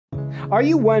Are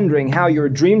you wondering how your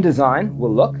dream design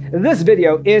will look? This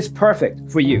video is perfect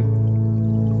for you.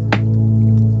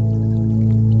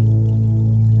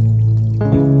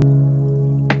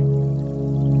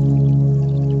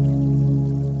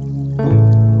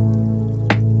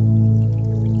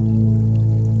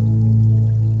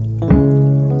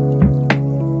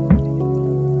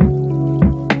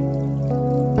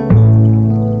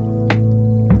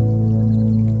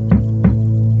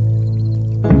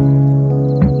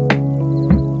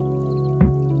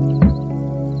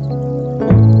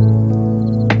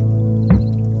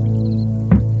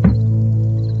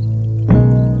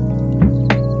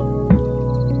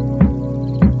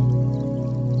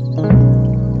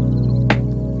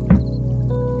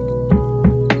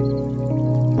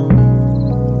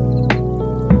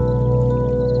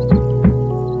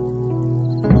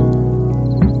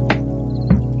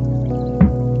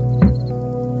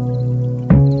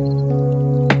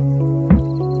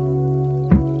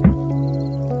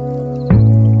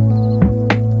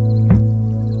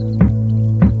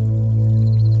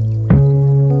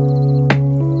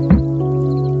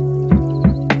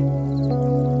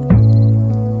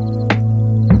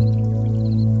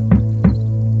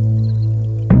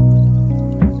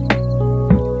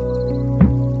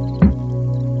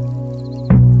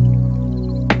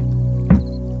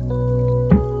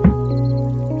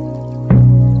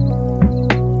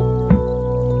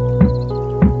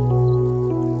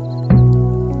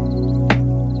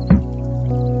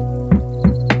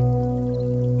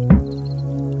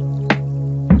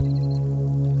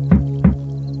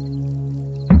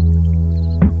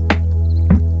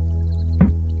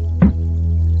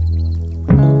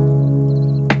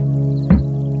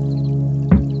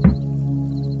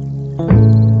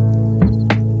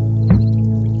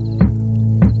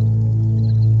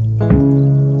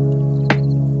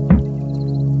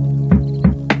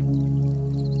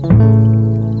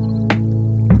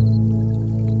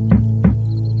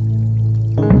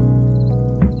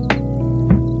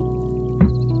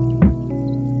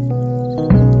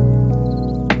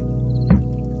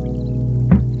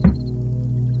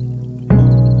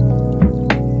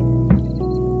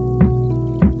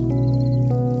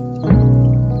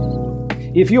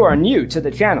 If you are new to the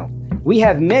channel, we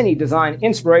have many design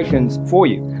inspirations for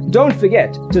you. Don't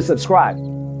forget to subscribe.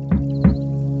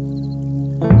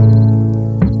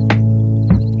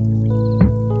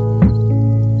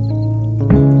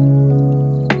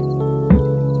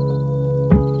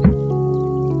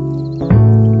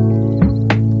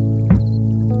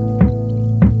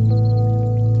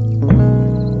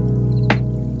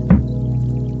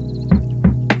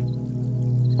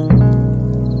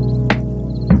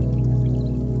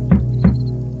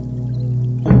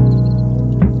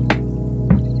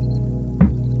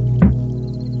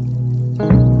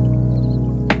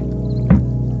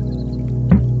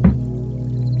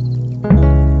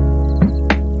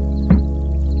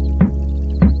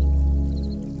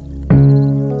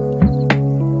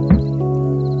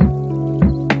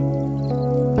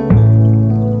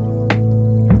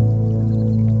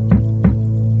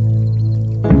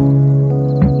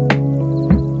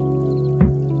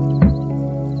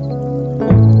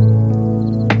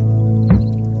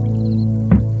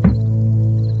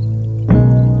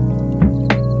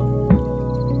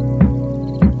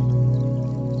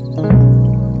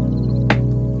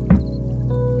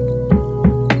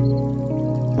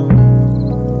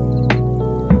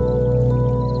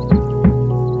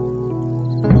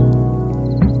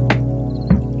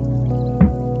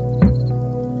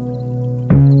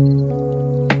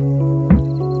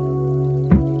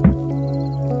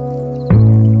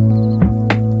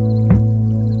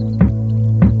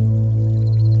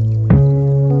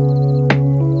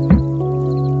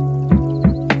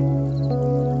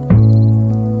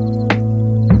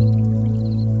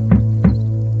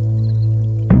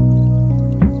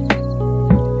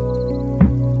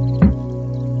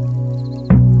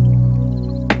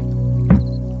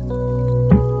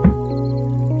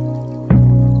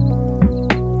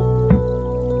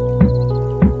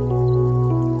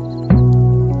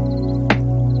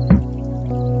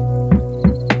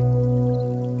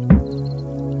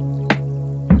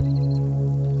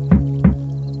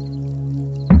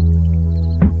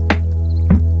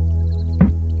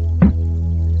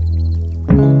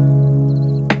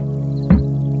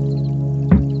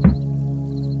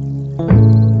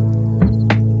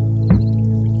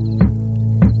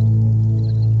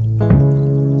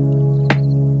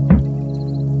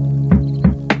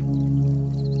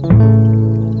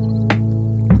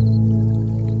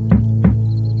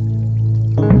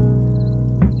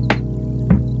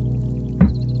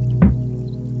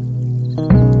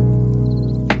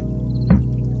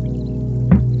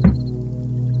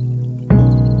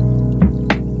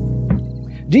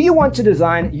 Do you want to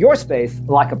design your space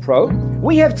like a pro?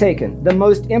 We have taken the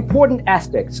most important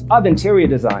aspects of interior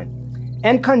design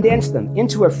and condensed them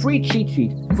into a free cheat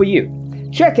sheet for you.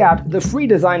 Check out the free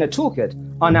designer toolkit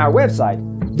on our website,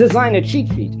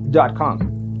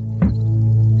 designercheatsheet.com.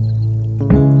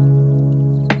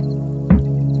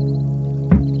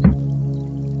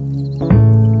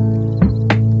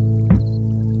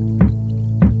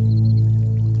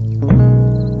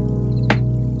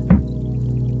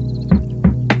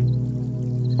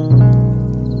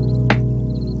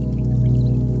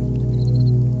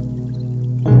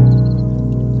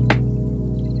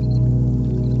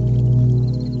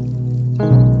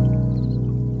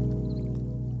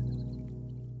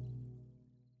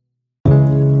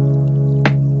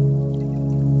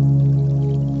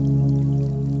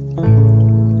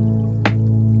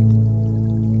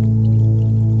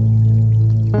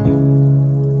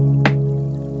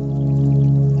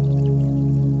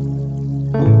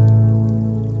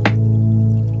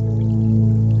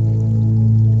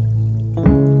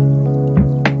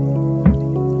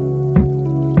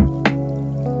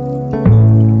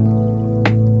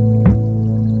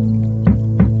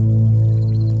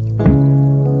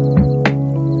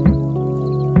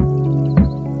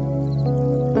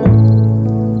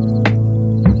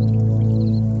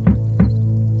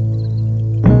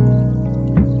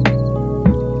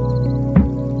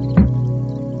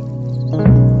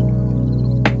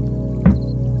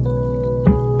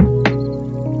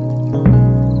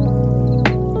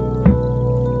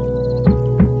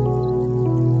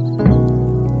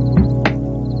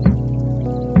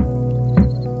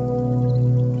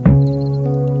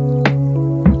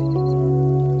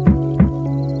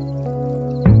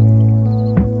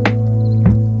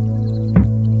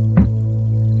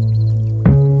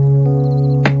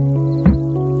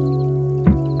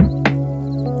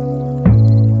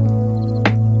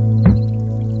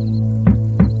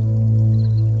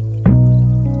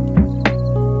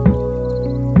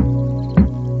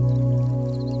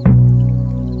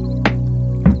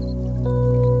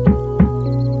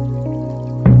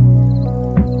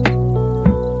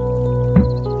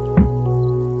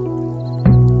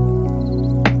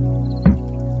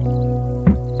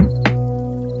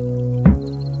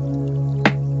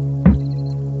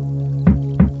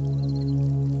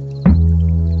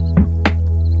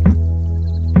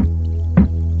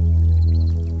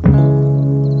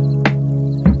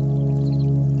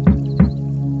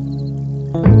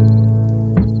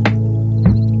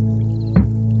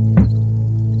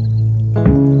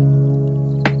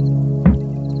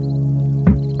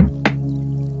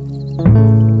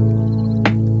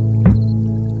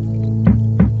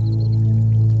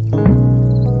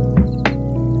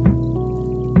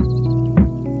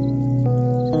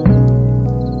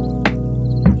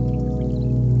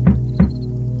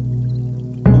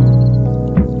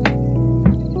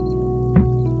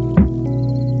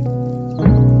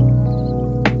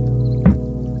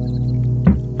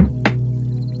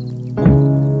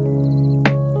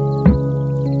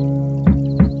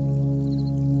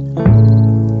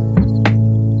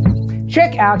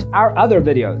 Check out our other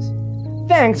videos.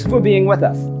 Thanks for being with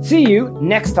us. See you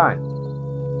next time.